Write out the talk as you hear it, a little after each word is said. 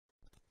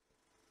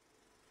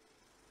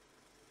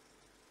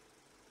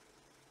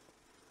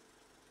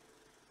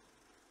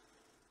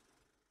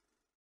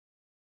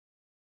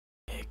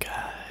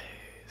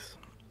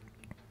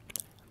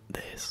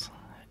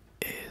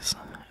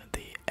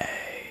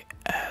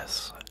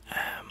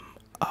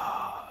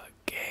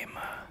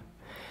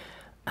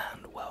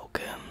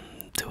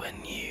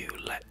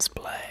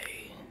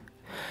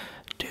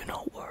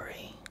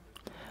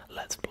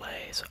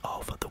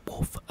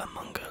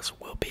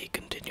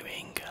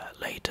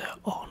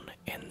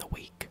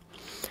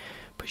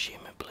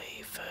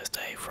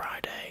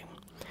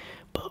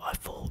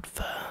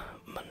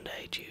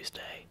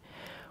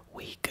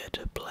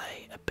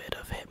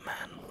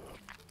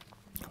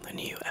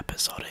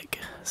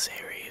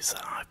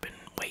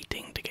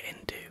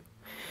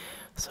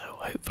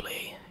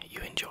hopefully you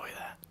enjoy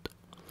that.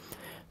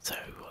 So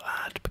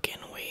to begin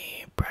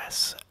we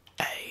press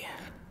A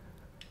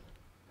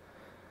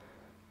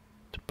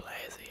to play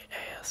as the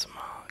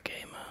ASMR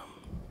gamer.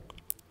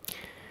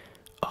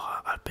 Oh,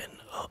 I've been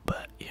up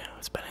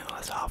spending the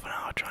last half an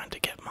hour trying to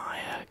get my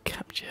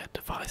capture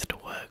device to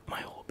work.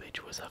 My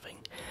Orbit was having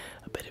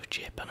a bit of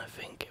chip and I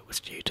think it was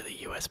due to the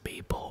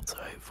USB port, so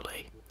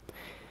hopefully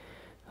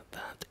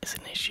that is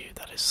an issue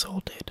that is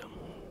sorted.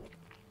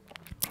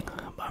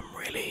 But I'm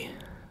really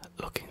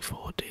looking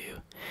forward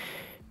to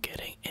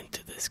getting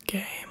into this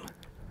game.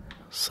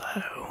 So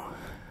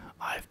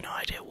I have no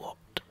idea what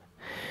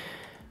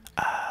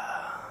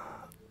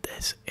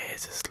this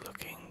is. It's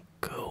looking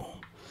cool.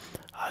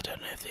 I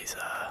don't know if these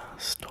are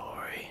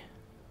story.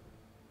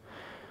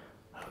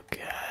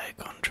 Okay,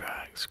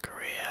 contracts,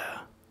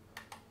 career.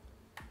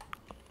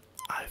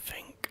 I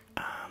think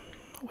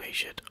we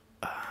should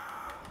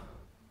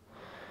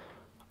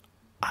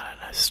I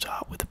don't know,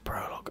 start with the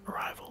prologue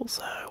arrival.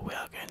 So we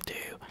are going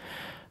to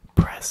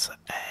press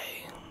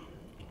A.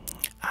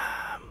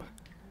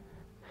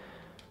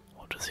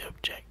 What does the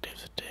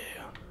objectives do?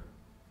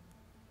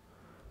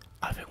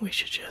 I think we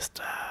should just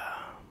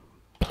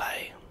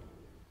play.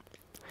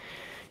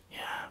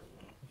 Yeah,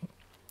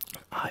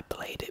 I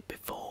played it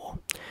before.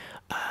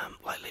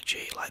 Like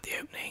literally, like the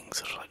opening,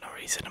 sort of like not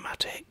really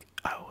cinematic.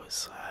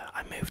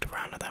 I moved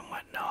around and then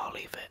went, no, I'll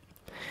leave it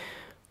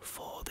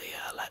for the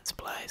let's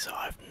play. So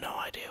I have no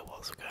idea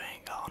what's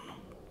going on.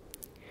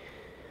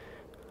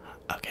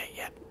 Okay,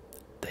 yeah,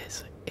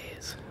 this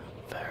is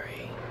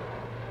very,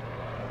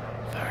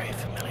 very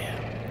familiar.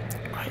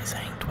 Right,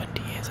 saying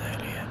 20 years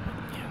earlier,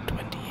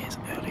 20 years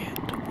earlier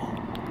to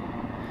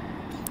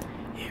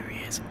what? Here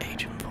he is,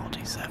 Agent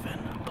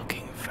 47,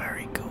 looking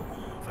very cool,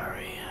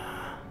 very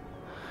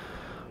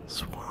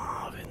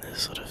suave in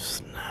this sort of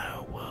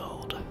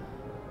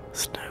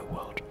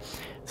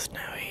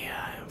snowy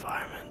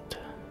environment.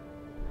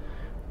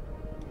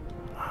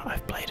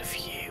 I've played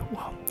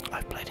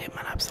I've played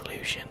Hitman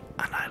Absolution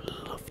and I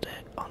loved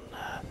it on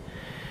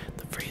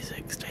the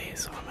 360,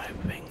 so I'm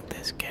hoping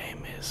this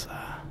game is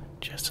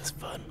just as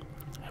fun.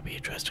 It'll be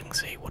interesting to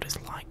see what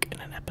it's like in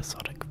an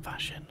episodic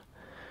fashion.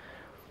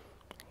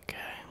 Okay.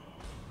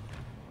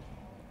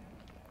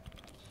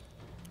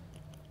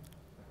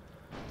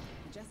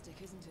 Majestic,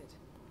 isn't it?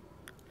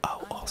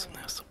 Oh, awesome,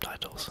 there's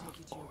subtitles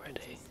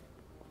already.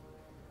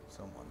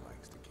 Someone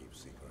likes to keep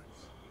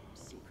secrets.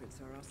 Secrets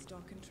are our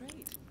stock and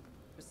trade.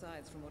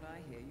 Besides, from what I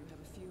hear, you have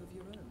a few of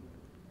your own.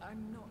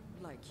 I'm not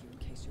like you, in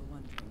case you're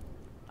wondering.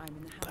 I'm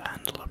in the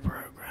Handler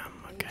program,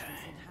 okay.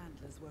 Agents and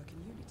handlers work in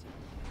unity.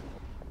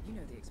 You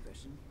know the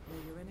expression, know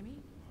your enemy?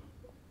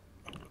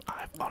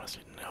 I have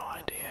honestly no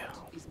idea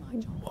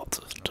what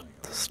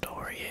the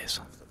story is.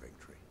 The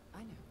victory.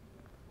 I know.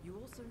 You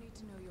also need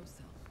to know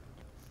yourself.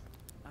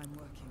 I'm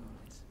working on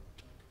it.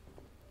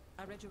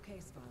 I read your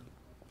case file.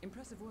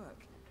 Impressive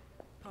work.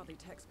 Partly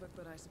textbook,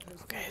 but I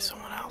suppose... Okay,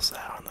 someone else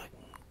there on the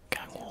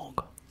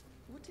gangwalk.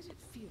 What did it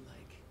feel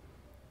like?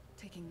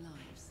 Taking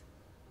lives?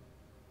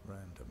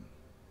 Random.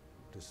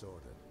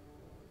 Disordered.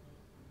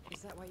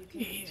 Is that why you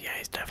came here? Yeah,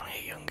 he's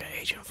definitely a younger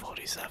Agent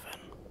 47.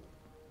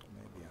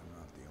 Maybe I'm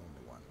not the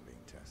only one being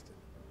tested.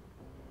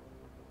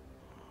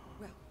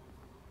 Well,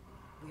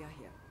 we are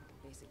here.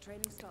 Basic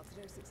training starts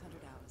at 0600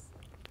 hours.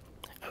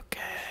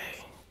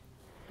 Okay,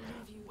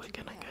 we're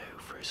gonna go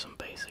through some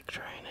basic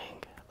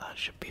training. That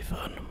should be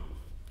fun.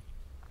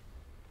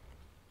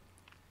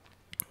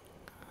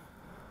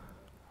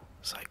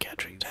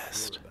 Psychiatric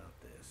test. Sure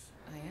about this?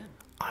 I am.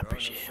 I There are no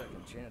presume.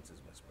 second chances,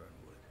 Miss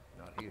Burnwood.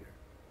 Not here.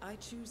 I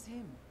choose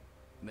him.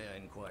 May I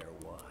inquire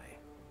why?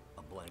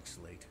 A blank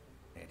slate,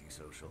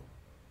 antisocial,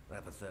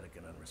 apathetic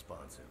and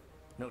unresponsive.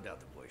 No doubt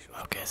the boy shows.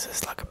 Okay, so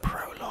it's like a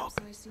prologue.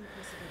 I see a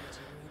possibility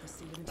where the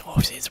seal of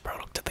Obviously, it's a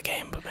prologue to the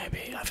game, but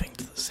maybe I think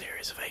to the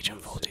series of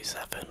Agent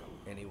 47.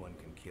 Anyone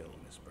can kill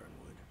Miss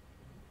Burnwood.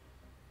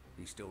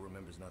 He still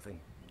remembers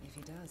nothing? If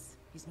he does,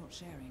 he's not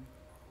sharing.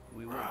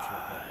 We won't check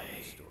out on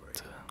his story.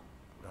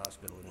 The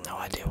hospital in No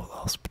Romania. idea what the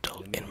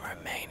hospital in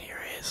Romania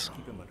is.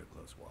 Keep him under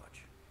close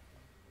watch.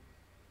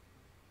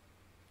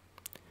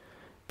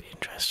 Be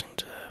interesting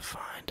to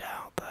find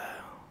out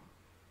there.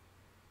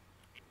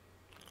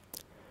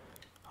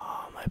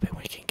 Oh, maybe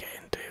we can get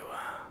into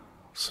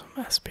some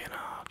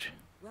espionage.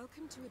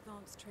 Welcome to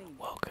advanced training.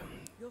 Welcome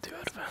to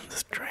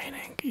advanced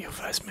training. Your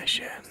first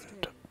mission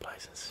took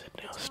place in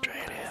Sydney,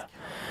 Australia.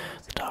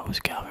 The dog was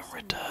Calvin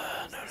Ritter,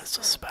 known as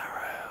the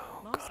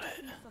Sparrow. Got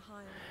it.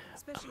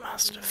 A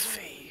master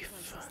thief.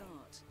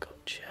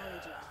 Gotcha.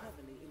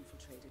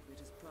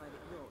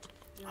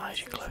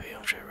 Agent Clever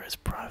infiltrated his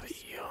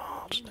private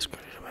yacht.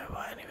 Discreetly removed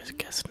by any of his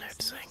guests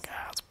noticing.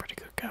 Ah, it's pretty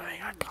good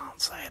going. I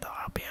can't say that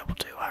I'll be able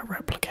to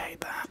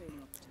replicate that.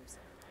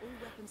 All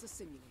weapons are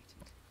simulated.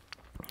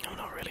 I'm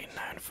not really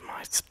known for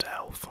my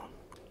stealth,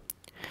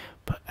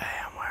 but hey,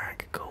 I'm wearing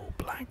a cool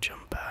black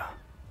jumper.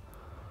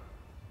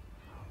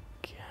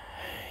 Okay.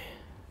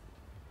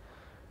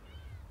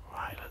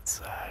 Right, let's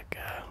go.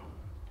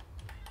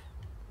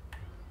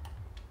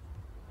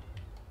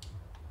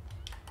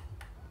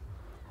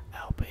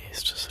 LB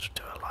is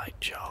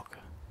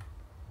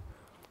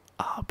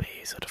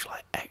sort of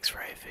like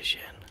X-ray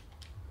vision.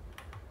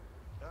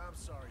 I'm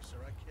sorry, sir.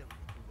 I can't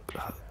let you look.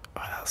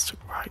 Right, that's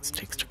right.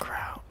 Sticks to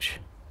crouch.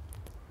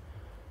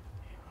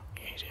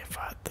 You need to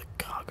invite the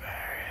cargo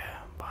area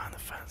behind the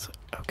fence.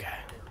 Okay.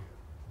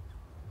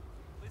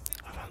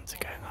 Events are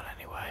going on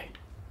anyway.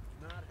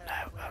 No,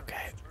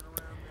 okay.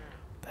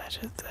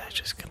 They're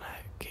just gonna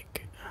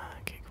kick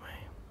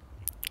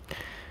me.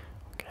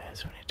 Okay,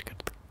 so we need to go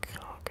to the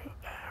cargo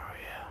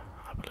area.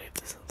 I believe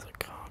this is the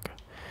cargo.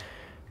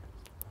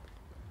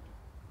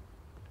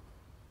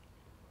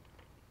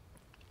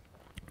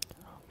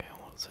 Okay,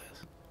 what's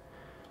this?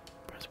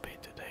 Press B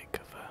to take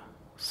cover.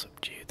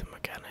 Subdue the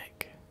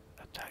mechanic.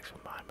 Attacks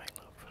from behind, make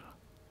love for.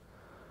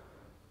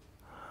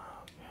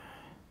 Okay.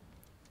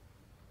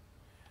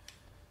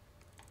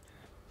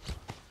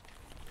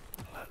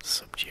 Let's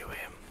subdue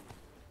him.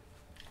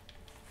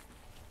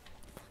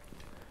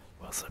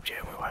 We'll subdue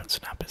him, we won't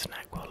snap his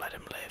neck, we'll let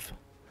him live.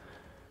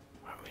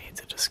 Right, we need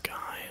to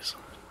disguise,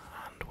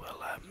 and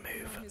we'll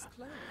move. His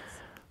clothes.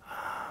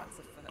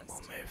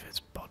 We'll move his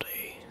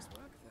body. Just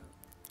work,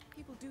 though.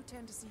 People do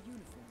tend to see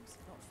uniforms,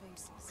 not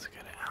faces. Let's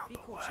get it out Be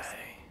the cautious.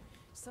 way.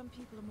 Some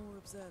people are more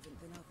observant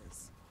than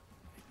others.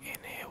 In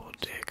here we'll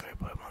do go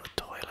put him on the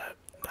toilet.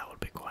 That would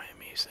be quite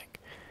amusing.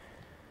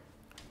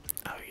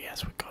 Oh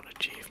yes, we got an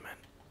achievement.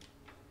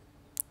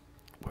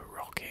 We're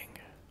rocking.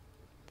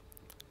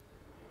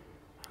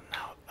 And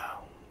now,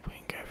 oh, we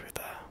can go through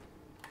there.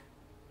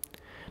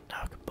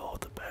 Now we can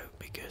board the boat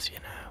because, you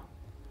know,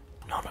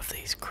 none of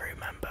these crew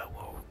member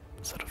will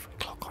sort of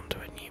clock onto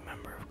a new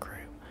member of crew.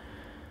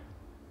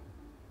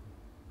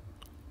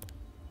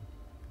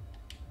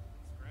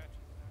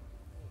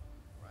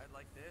 Ride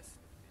like this?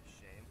 Be a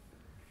shame.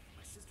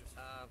 My sister's.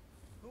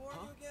 Who are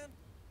you again?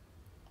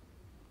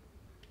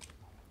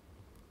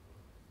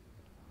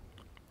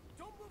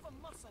 Don't move a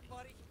muscle,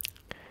 buddy.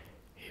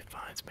 He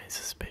finds me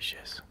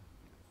suspicious.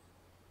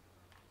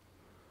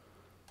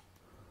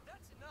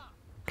 That's enough.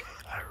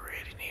 I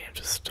really need him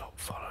to stop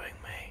following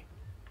me.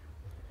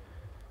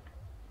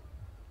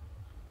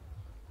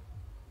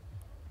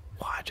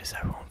 Why does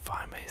everyone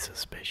find me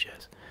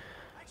suspicious?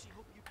 I actually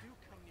hope you do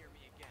come near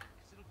me again,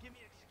 because it'll give me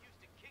an excuse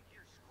to kick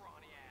your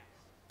scrawny ass.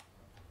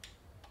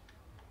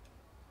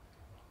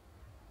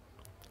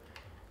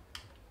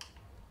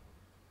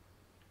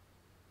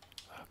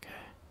 Okay.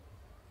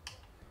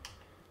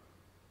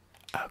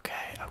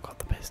 Okay, I've got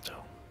the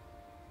pistol.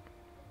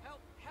 Help!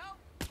 Help!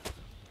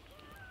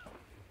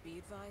 Be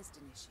advised,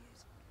 Initiate.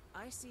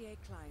 ICA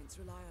clients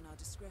rely on our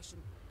discretion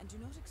and do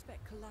not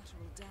expect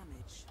collateral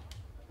damage.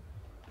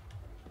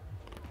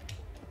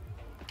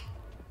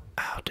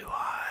 How do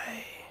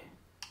I...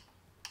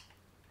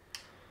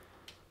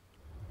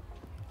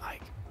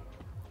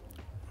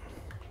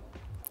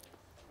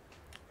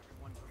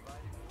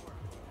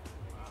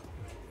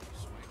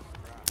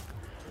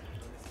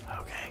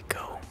 Okay,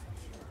 cool.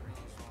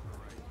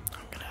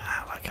 I'm gonna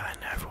act like I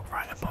know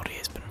right a body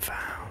has been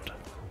found.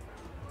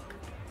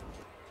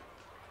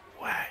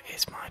 Where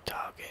is my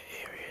target?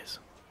 Here he is.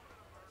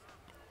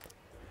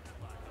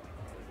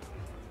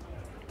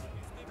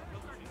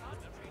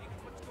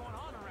 What's going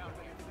on around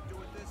here? Anything to do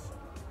with this?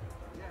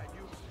 Yeah,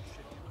 you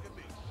shit. Look at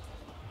me.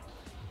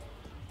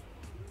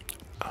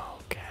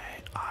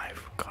 Okay, I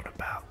forgot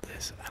about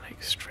this and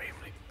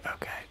extremely...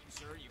 Okay,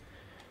 Sir, you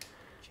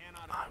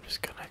cannot. I'm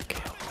just gonna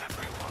kill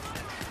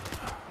everyone.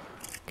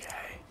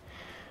 Okay.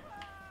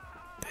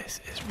 This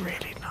is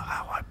really not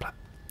how I play.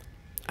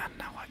 And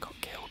now I got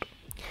killed.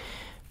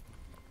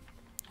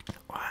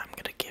 Well, I'm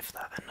gonna give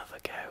that another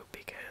go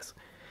because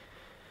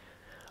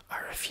I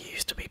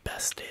refuse to be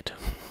bested.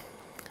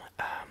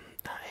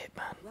 That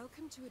Hitman.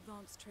 Welcome to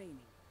advanced training.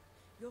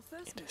 Your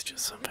first It is mission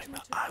just something originally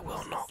that took I place will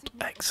at not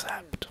Sydney,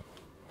 accept. Australia.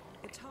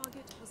 The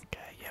target was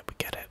Okay, yeah, we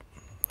get it.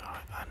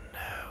 Alright, I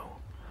know.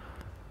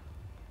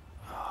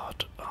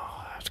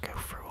 I have to go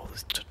through all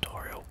this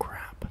tutorial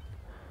crap.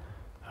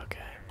 Okay.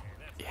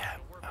 Yeah,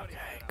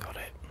 okay, got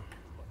it.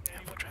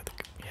 Infiltrate the...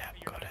 Yeah,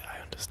 got it,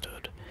 I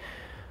understood.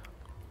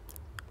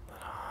 Then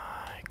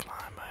I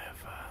climb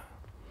over.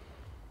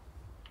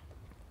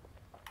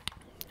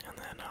 And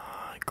then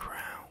I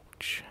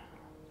crouch.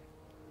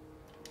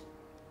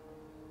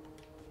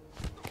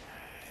 Okay,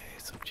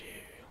 subdue.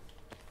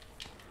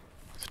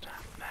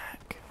 Snap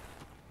neck.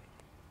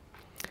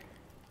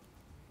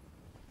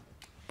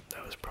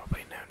 There was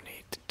probably no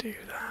need to do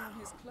that. on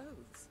his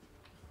clothes.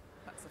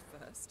 That's a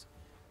first.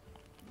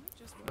 Might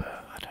just work.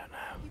 But I don't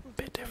know, People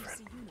bit do tend to different.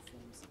 see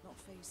uniforms, not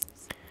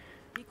faces.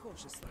 Be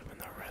cautious. Put him in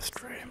the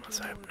restroom. Let's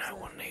hope no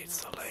one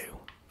needs the loo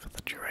for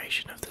the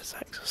duration of this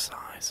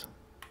exercise.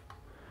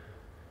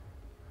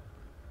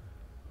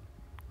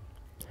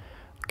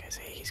 Okay,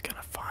 see, he's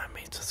gonna find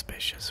me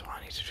suspicious, so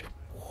I need to just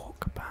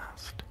walk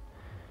past.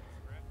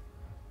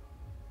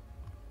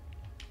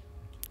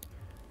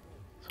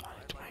 So I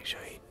need to make sure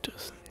he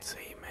doesn't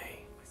see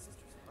me.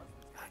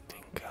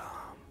 Acting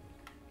calm.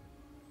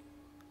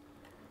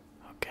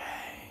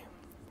 Okay,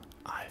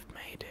 I've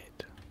made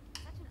it.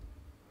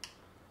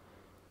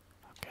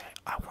 Okay,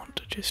 I want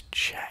to just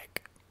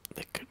check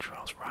the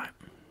controls right.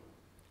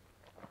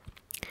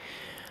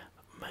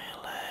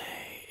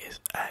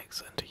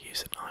 X and to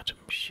use an item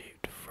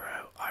shoot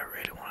throw. I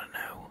really want to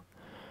know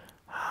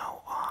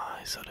how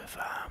I sort of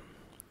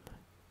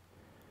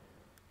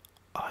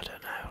I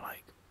don't know,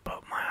 like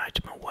put my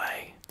item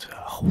away to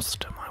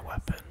holster my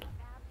weapon.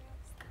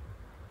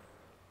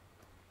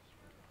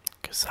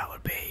 Because that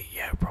would be,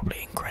 yeah,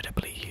 probably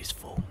incredibly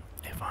useful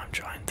if I'm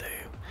trying to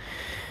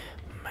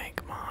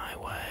make my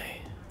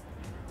way.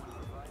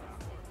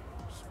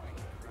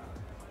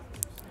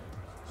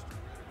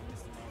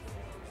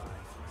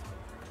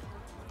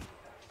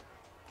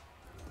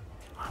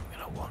 I'm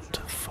gonna want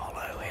to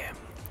follow him,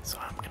 so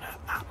I'm gonna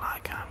act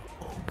like I'm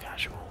all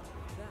casual.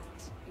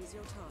 That is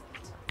your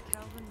target,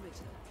 Calvin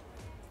Ritter.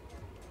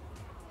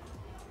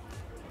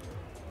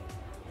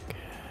 Okay.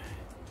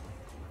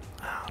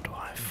 How do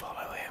I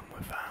follow him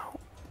without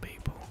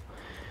people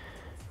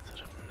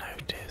sort of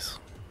noticing?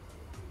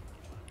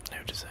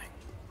 This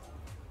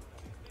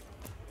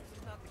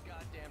is not the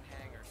goddamn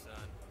hangar,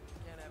 son.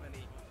 Can't have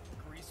any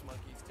grease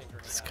monkeys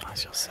tinkering.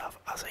 Disguise yourself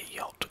as a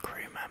yacht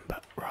crew member,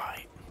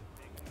 right?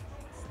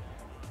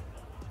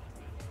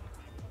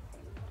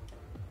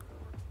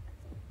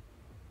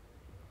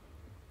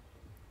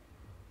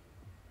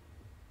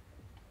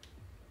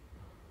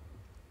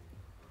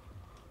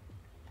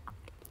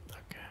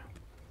 Okay.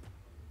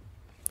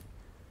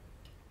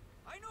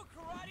 I know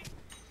karate.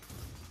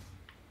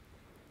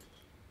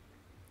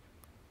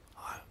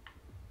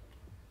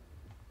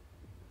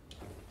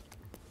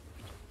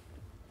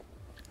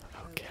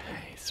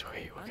 Okay,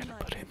 sweet. We're gonna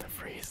put in the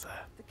freezer.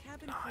 The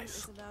cabin Nice.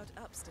 crew is allowed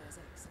upstairs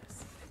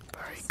access.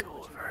 Very See cool,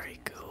 what you very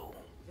think. cool.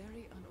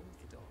 Very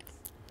unorthodox.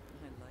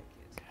 I like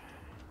it. Okay,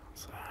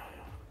 so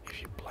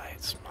if you play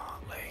it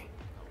smartly,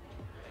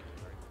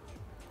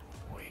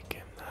 we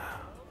can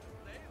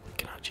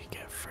actually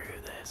get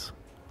through this.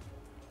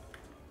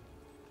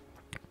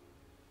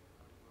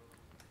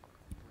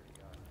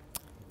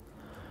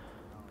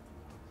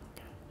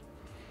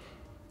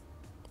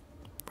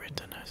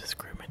 Ritter knows his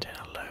crew maintain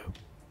a low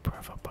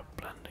profile by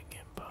blending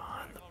in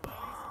behind the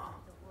bar.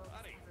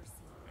 Buddy,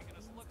 making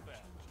us look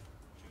bad.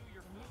 Chew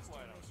your food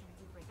quite on.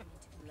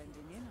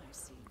 Blending in, I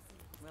see.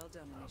 Well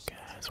done, Okay,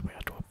 so we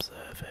have to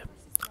observe him.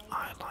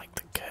 I like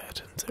the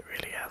curtains, it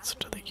really adds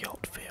to the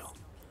yacht feel.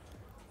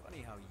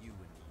 Funny how you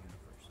and the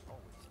universe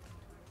always.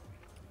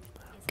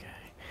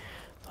 Okay,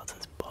 that's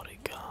his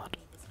bodyguard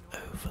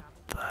over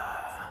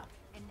there.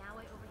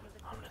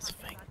 I'm just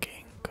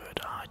thinking, could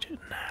I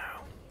just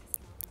now?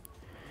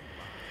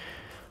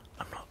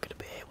 I'm not going to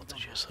be able to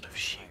just sort of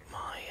shoot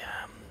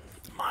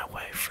my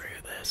way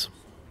through this.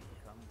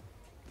 Become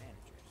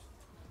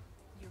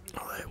managers.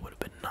 Although it would have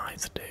been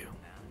nice to. Now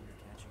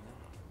you're catching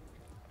up.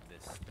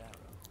 This sparrow.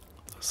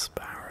 The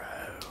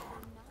sparrow.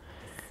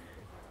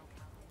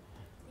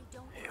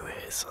 Who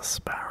is a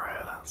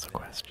sparrow? That's the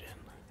question.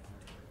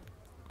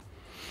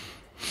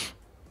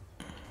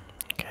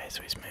 Okay,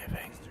 so he's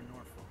moving. Mr.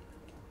 Norfolk,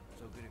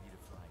 so good of you to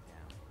fly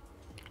down.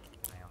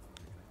 I offer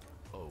you a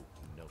drink. Oh,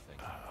 no thank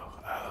you.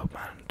 Oh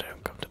man,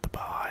 don't come to the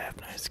bar, I have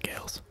no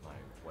skills. My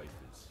wife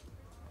is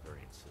very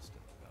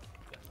insistent about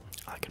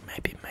that. I can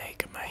maybe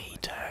make a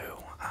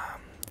mojito,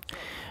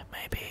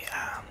 maybe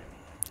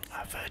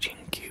a Virgin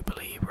Cuba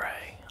Libre,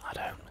 I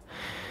don't,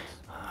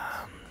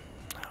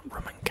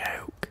 rum and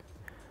coke.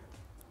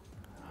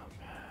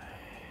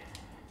 Okay.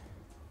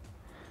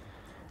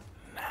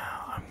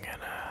 Now I'm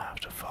gonna have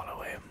to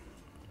follow him.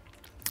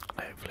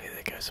 Hopefully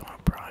they go somewhere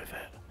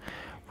private.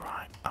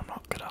 Right, I'm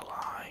not gonna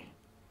lie.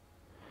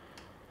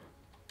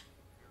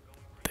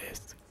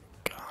 This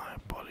guy,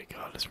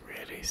 bodyguard, is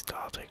really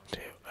starting to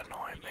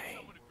annoy me.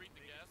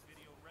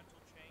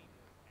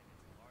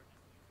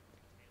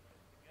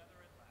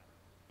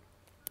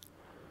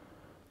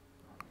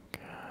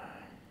 Okay.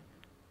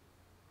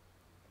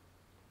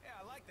 Yeah,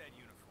 I like that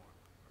uniform.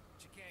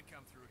 But you can't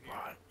come through here.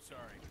 Right.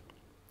 Sorry.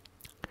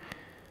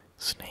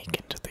 Sneak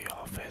into the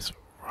office.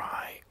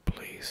 Right,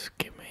 please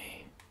give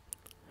me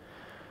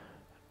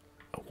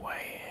a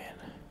way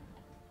in.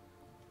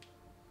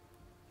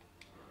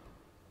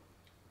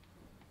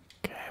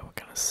 Okay, we're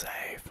gonna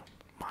save.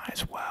 Might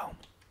as well.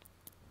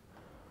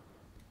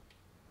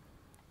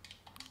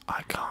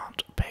 I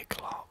can't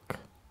pick lock.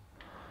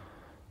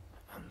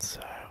 And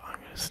so I'm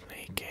gonna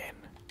sneak in.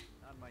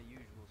 Not my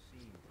usual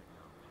scene.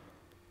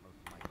 Most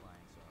of my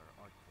clients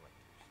are art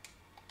collectors.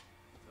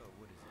 So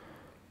what is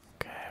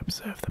it? Okay,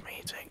 observe the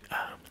meeting.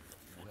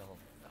 Well,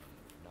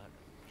 not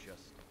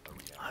just a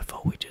reaction, I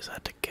thought we just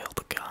had to kill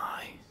the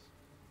guy.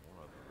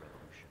 more of a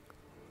revolution.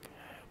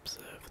 Okay,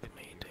 observe the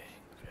meeting.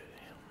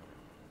 Video.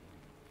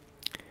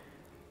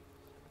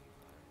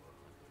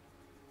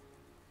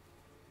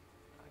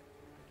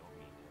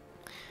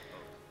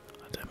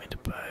 I don't mean to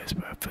pose,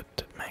 but if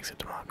it makes it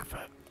to market for.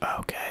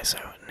 Okay, so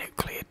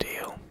nuclear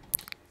deal.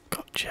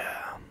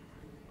 Gotcha.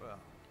 Well,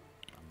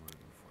 I'm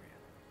rooting for you.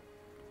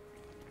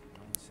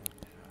 No one said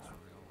that. So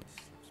it always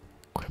slips me.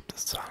 Equip the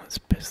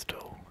silenced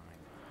pistol.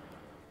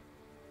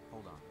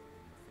 Hold on. I'm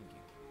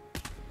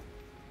thinking.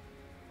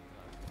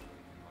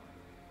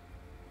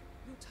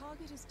 Your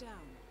target is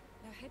down.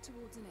 Now head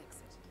towards an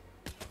exit.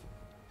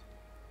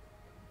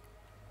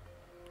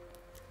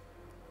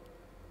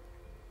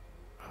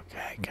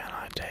 Okay, can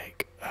I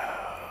take...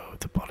 Oh,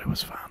 the body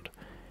was found.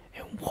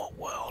 In what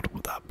world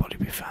would that body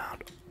be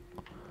found?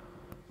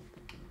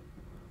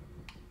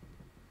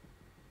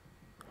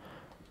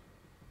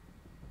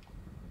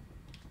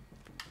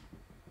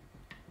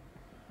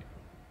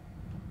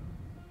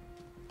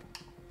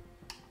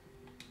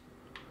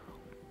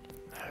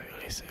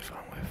 At least if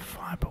I'm with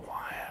fibre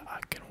wire, I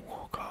can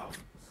walk off.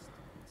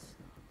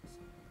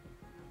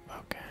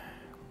 Okay.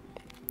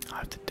 I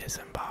have to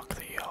disembark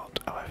the yacht.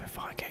 However, if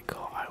I get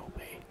caught, I will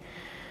be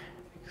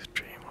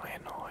extremely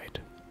annoyed.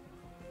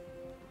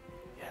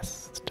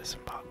 Yes, let's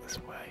disembark this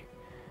way.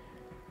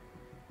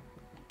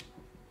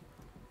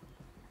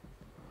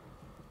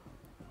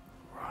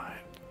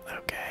 Right,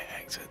 okay,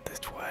 exit this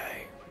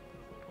way.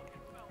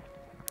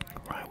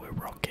 Right, we're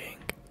rocking.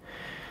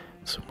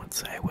 Some would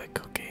say we're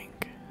cooking.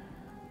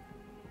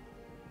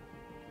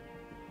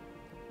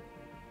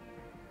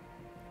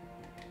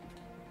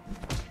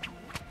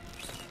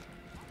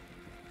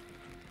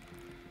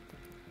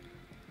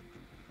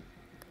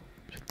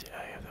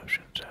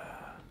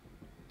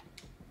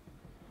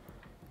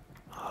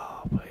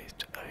 Oh, please.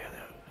 Oh, yeah,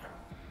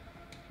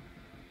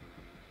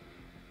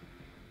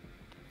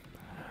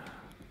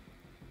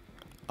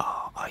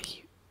 oh, are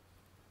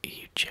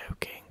you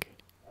joking?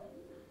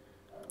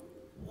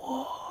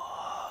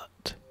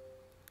 What?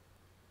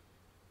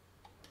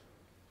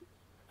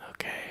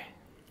 Okay,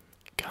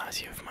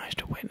 guys, you've managed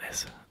to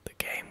witness the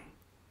game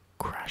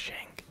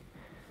crashing.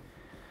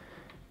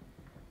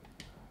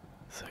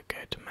 So go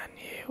to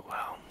menu.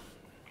 Well,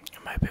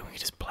 maybe we can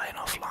just play in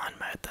offline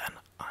mode then.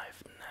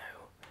 I've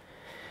no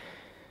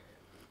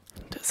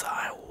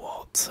desire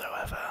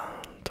whatsoever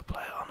to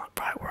play it on.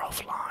 Right, we're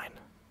offline.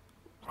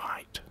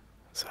 Right,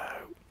 so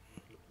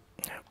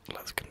yep,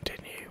 let's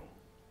continue.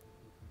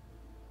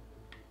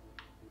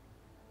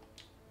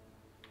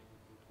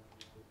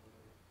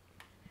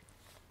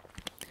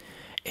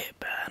 It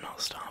better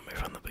not start me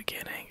from the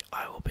beginning.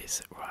 I will be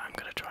right. I'm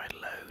gonna try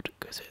load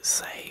because it's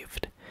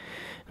saved,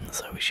 and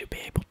so we should be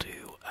able to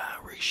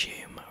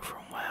resume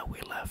from where we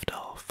left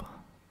off.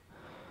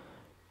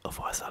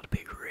 Otherwise, that'd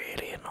be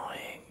really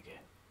annoying.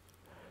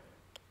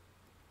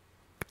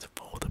 It's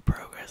for the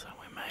progress, and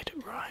we made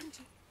it right.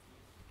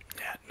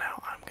 Yeah.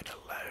 Now I'm gonna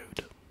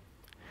load.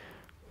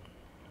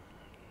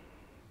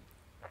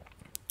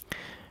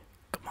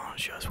 Come on,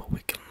 show us what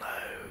we can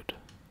load.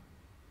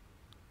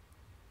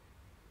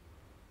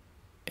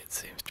 It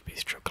seems to be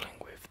struggling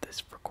with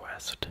this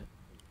request.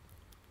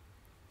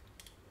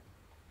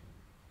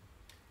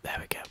 There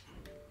we go.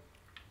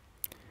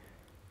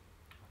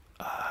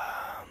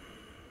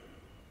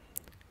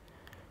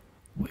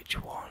 Which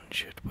one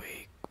should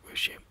we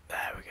resume?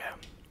 There we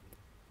go.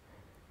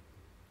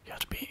 You have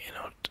to be in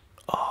on.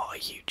 Oh, are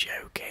you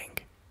joking?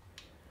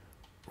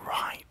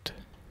 Right.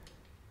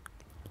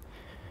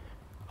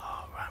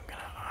 Oh, I'm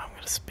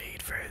gonna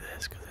speed through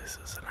this because this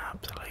is an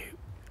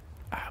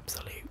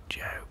absolute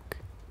joke.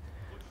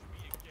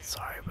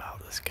 Sorry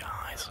about this,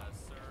 guys.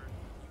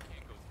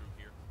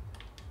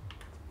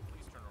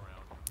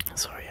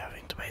 Sorry,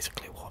 having to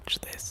basically watch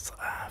this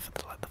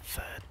for the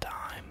third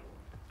time.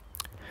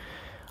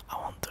 I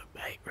want to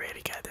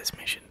really get this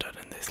mission done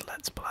in this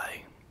Let's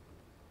Play.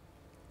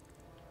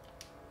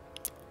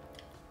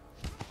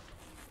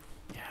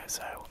 Yeah,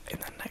 so in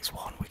the next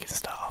one we can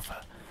start off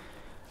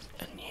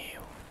a new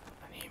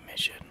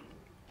mission.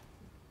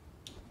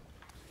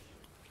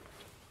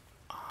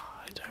 Oh,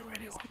 I don't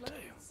really want to.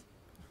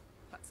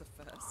 That's a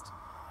first.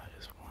 I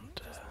just want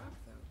to.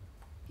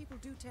 People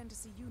do tend to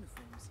see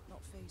uniforms,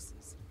 not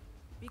faces.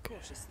 Be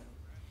cautious though.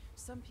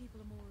 Some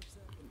people are more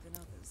observant than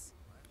others.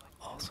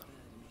 Awesome.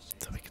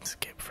 So we can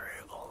skip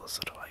through all the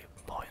sort of like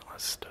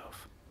pointless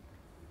stuff.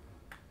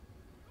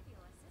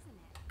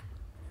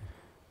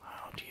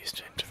 How to use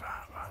to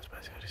interact? I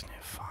suppose I just need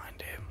to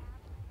find him.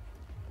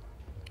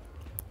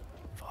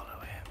 Follow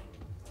him.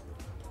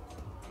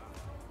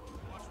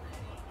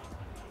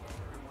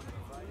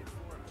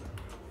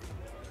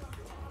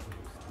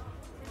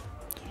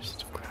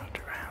 Just crouch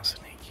around,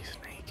 sneaky.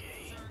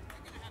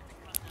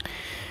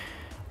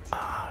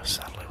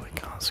 Sadly we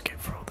can't skip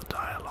through all the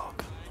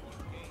dialogue.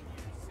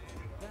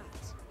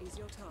 That is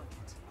your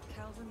target,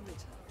 Calvin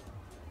Ritter.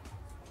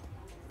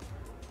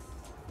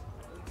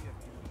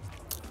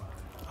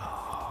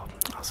 Oh,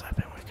 I was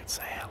hoping we could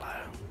say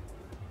hello.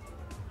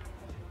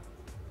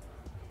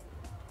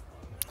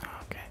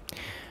 Okay,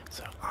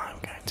 so I'm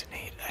going to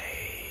need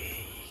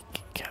a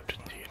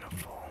captain's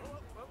uniform.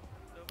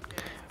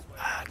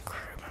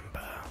 Crew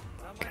member.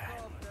 Okay.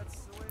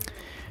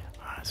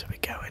 Alright, so we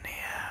go in here.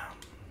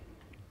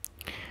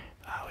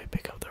 We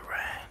pick up the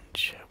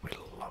wrench. We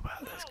lob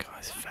out this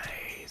guy's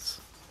face.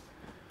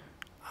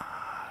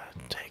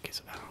 Take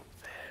his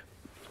outfit.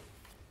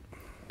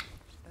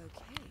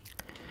 Okay.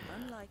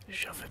 Unlike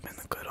Shove him in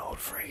the good old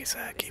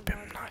freezer. Keep him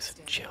nice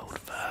and chilled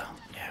for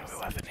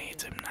whoever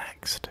needs him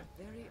next.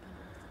 very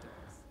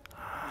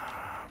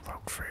unorthodox.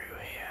 Walk through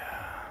here.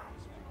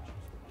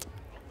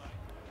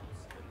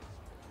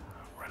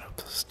 Run up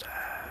the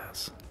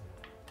stairs.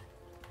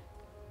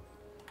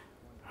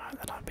 Right,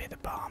 then I'll be the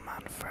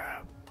barman for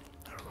a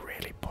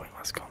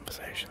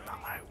conversation that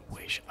I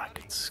wish I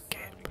could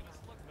skip.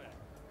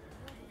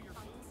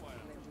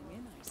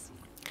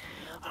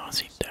 I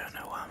honestly don't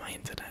know why my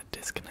internet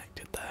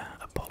disconnected there.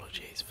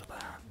 Apologies for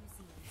that.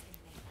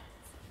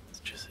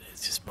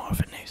 It's just more of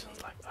a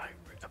nuisance. Like,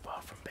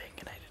 apart from being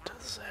connected to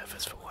the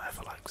servers for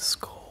whatever, like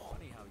score,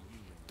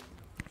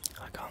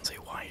 I can't see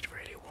why you'd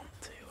really want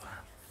to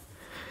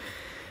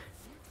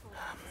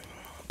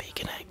be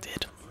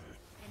connected.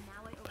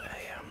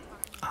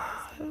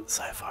 But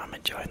so far I'm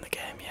enjoying the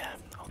game, yeah.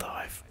 Although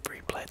I've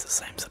replayed the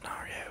same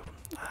scenario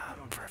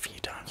for a few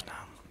times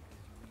now.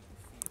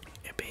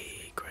 It'd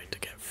be great to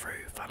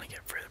finally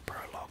get through the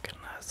prologue and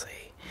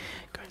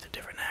go to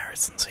different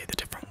areas and see the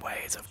different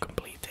ways of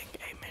completing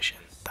a mission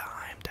that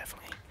I'm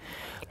definitely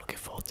looking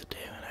forward to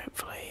doing, and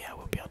hopefully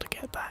we'll be able to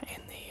get that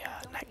in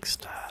the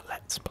next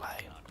Let's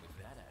Play.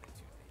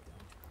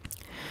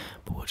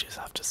 But we'll just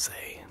have to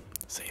see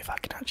if I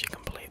can actually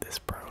complete this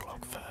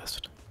prologue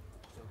first.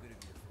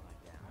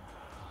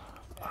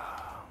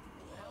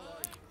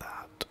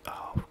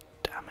 Oh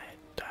damn it,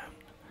 don't.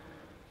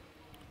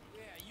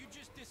 Yeah, you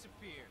just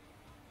disappeared.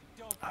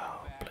 Don't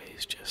Oh,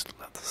 please just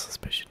let the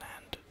suspicion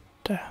end.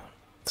 Don't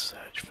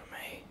search for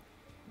me.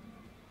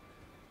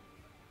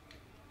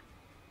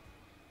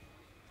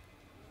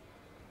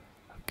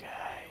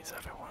 Okay, is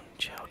everyone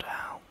chilled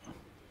out?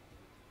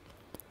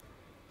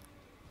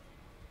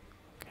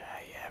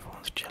 Okay, yeah,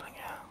 everyone's chilling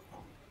out.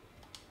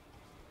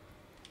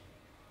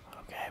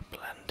 Okay,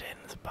 blend in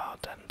as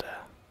bartender.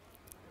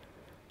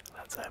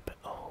 Let's hope it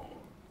all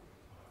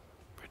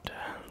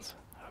returns.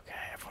 Okay,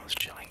 everyone's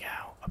chilling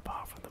out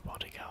apart from the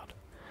bodyguard.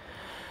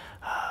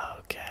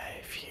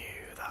 Okay, phew,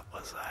 that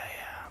was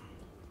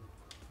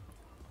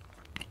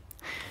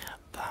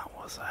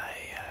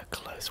a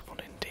close one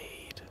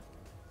indeed.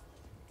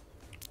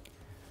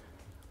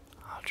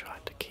 I'll try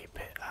to keep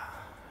it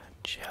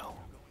chill.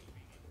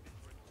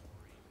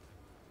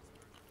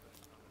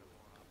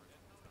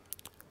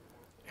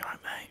 You alright,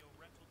 mate?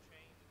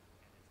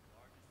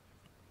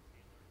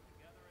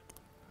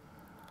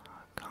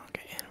 I can't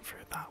get in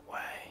through that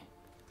way.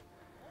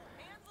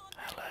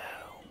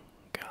 Hello,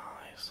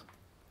 guys.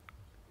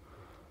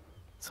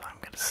 So I'm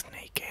gonna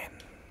sneak in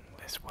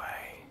this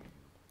way.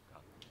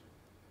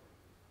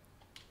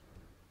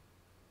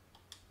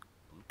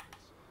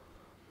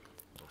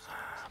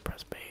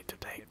 Press B to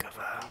take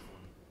cover.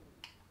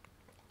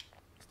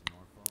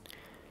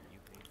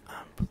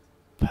 And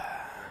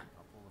prepare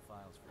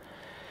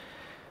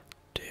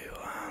to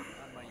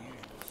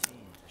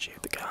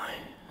shoot the guy.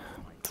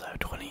 So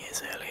 20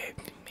 years earlier,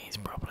 he's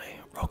probably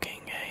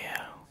rocking a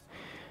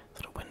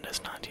sort of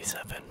Windows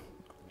 97.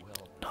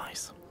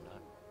 Nice.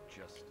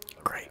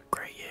 Great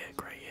year,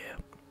 great year.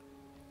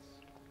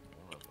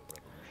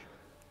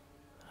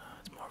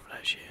 It's more of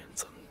an issue and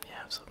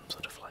some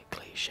sort of like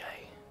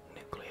cliche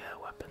nuclear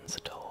weapons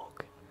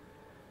talk.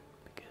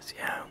 Because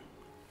yeah,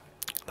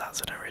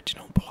 that's an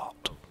original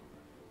plot.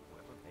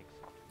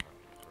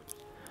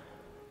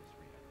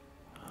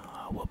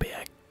 We'll be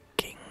a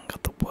king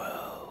of the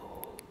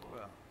world.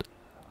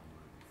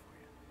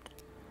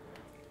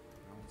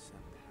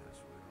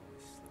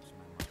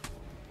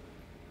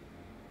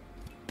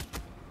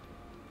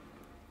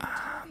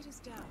 Target is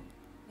down.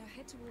 Now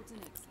head towards an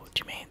exit. What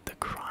do you mean the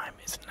crime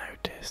is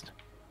noticed?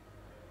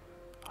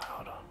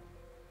 Hold on.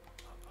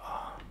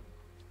 Oh.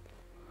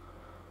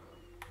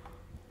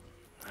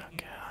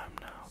 Okay, I'm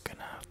now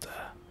gonna have to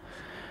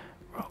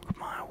rock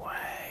my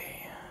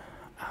way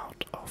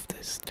out of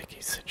this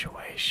sticky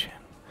situation.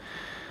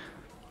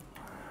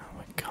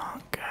 We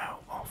can't go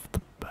off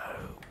the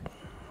boat.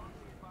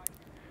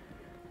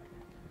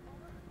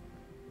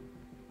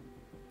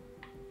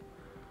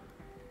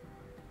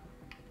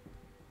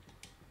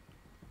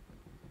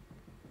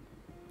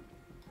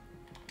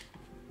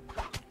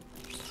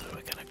 So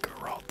we're gonna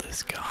garrote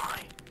this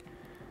guy.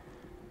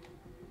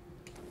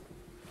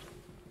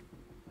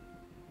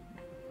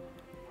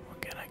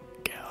 We're gonna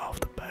get off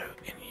the boat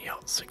in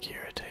yacht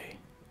security.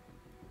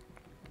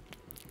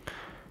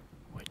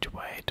 Which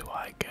way do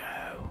I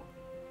go?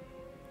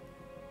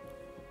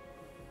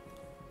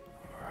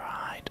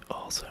 Right,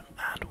 awesome,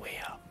 and we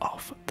are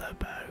off the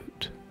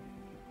boat.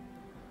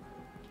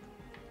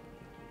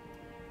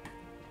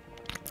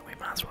 We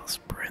might as well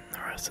sprint the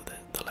rest of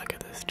the leg of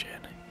this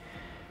journey.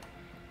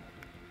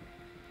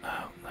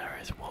 Oh, there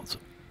is what's.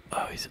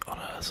 Oh, he's on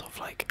a sort of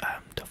like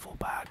duffel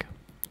bag.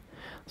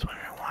 I was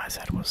wondering why his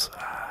head was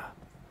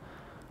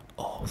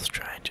all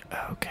strange.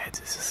 Okay,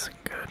 this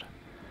isn't good.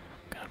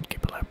 I'm gonna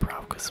keep a low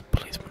profile because the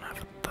policeman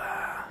over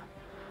there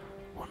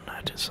will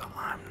notice that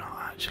I'm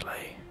not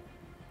actually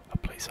a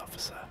police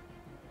officer.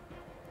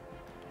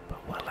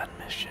 But well end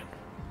mission.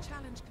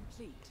 Challenge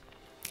complete.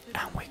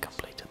 And we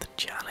completed the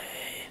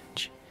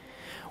challenge.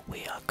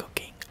 We are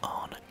cooking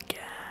on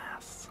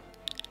gas.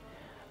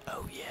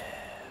 Oh yeah.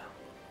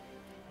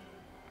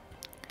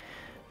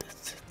 This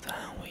is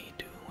how we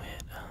do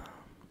it.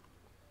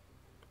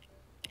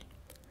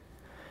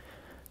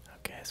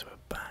 Okay, so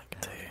we're back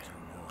to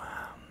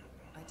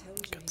I told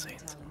you he had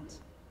cutscenes. talent.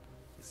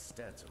 His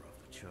stats are off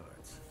the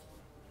charts.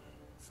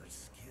 Such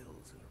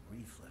skills and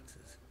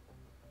reflexes.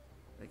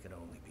 They can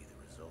only be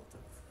the result of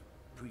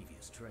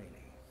previous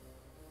training.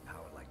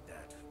 Power like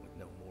that, with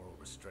no moral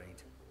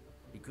restraint,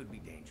 he could be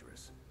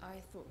dangerous. I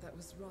thought that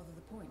was rather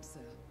the point, sir.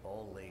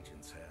 All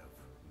agents have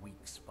weak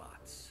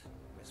spots,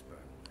 Miss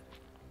Burnwood.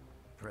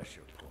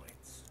 Pressure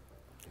points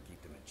to keep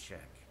them in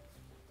check.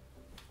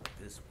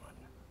 This one.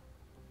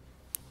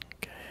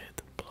 Okay,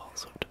 the plot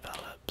sort of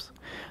develops.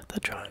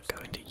 They're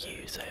going to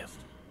use him.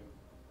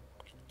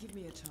 Give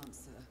me a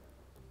chance, sir.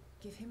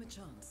 Give him a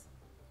chance.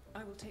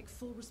 I will take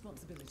full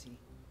responsibility.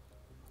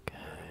 Okay.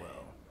 Very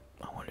well.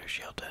 I wonder if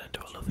she'll turn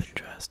into a love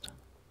interest.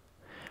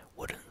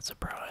 Wouldn't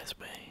surprise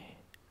me.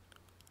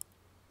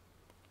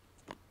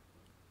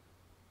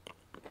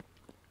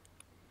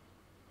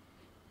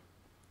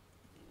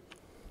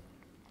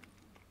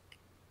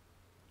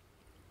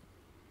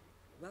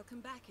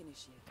 Welcome back,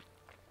 Initiate.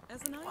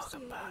 As an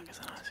Welcome back as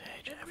an ICA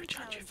agent. Every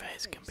challenge you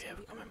face can be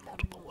overcome in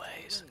multiple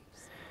ways.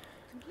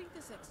 Complete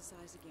this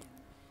exercise again.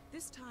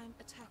 This time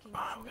attacking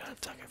Right, from we're a going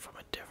to different attack it from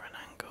a different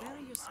angle.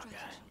 Vary your Okay.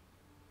 strategy.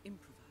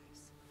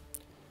 Improvise.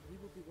 We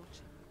will be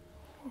watching.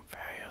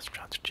 Vary your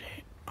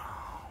strategy.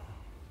 Oh.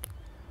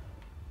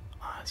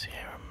 I see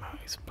a remote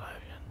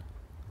explosion.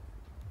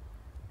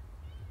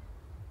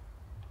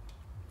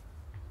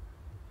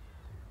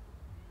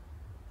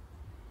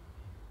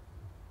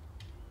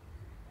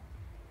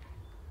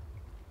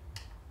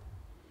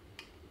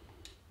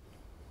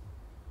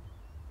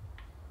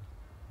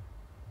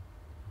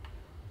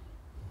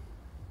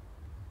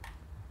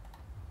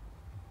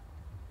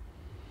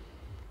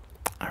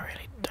 I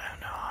really don't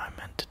know how I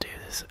meant to do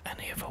this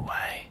any other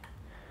way.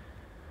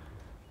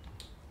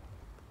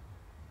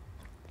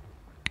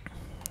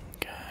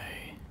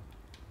 Okay.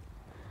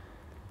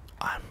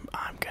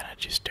 I'm gonna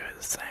just do it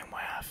the same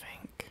way, I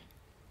think.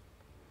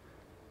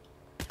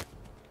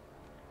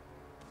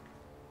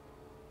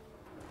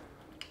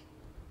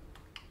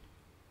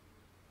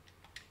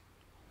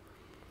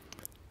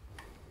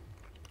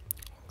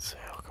 Let's see,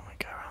 how can we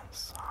go around the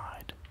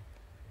side?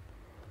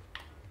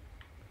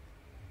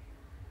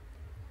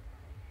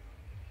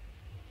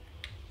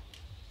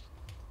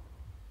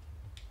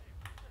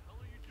 What the hell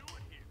are you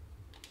doing here?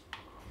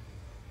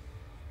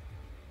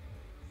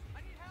 I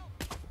need help!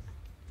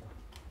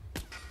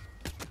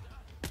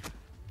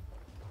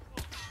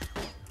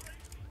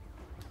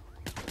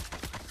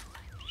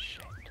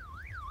 Shit.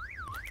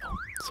 Oh,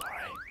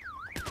 sorry.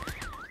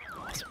 I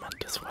wasn't meant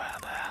to swear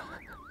there.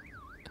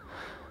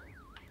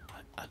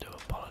 I do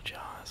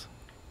apologise.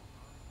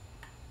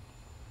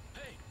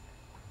 Hey!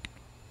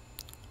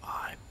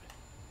 I'm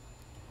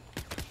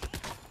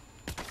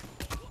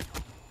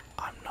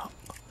not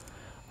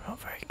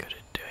very good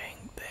at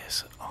doing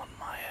this on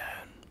my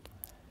own.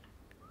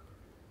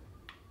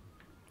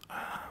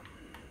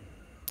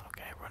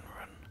 Okay, run.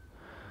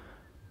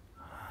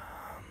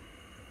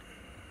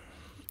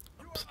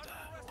 Upstairs.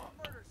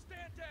 Murder!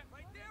 Stand down!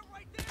 Right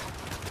there!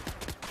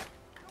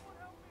 Someone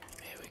help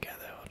me! Here we go,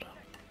 there, hold on.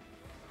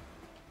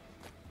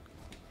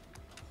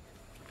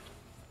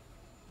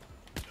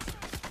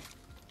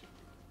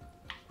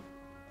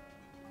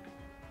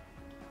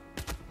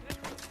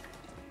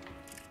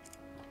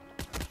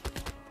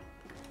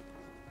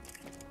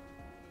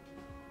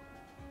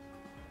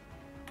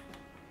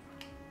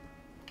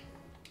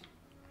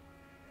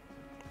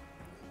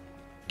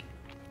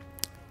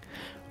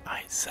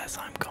 It says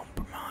I'm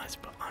compromised,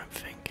 but I'm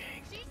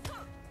thinking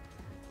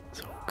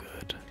it's all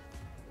good.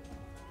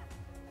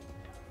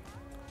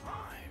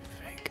 I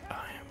think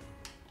I am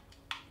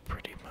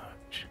pretty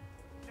much.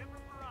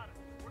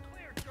 We're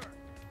clear, sir!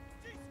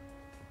 Jesus!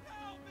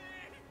 Help me!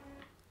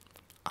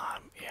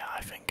 Yeah,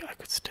 I think I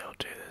could still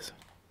do this.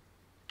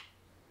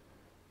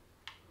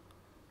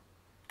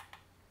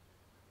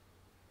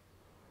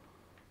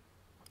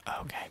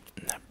 Okay,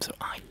 no, so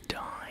I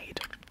died.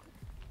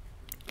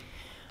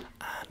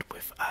 And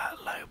with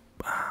low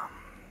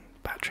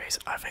batteries,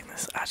 I think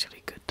this is actually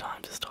a good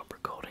time to stop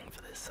recording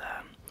for this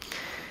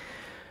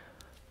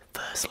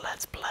first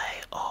Let's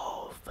Play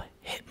of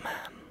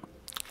Hitman.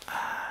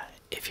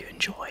 If you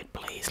enjoyed,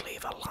 please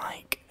leave a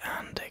like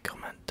and a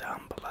comment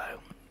down below.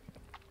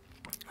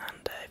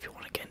 And if you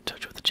want to get in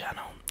touch with the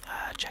channel,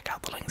 check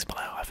out the links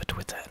below. I have a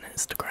Twitter and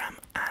Instagram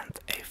and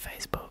a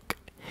Facebook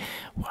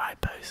where I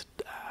post,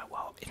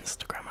 well,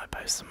 Instagram I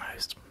post the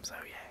most, so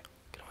yeah, you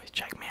can always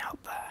check me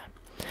out there.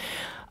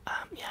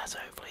 Yeah, so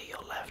hopefully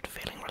you're left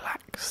feeling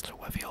relaxed,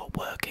 whether you're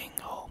working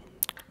or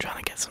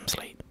trying to get some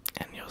sleep,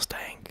 and you're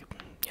staying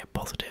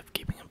positive,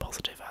 keeping a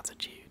positive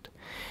attitude,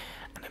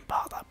 and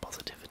impart that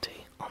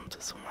positivity onto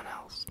someone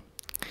else.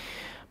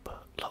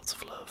 But lots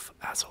of love,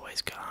 as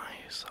always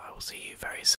guys. I will see you very soon.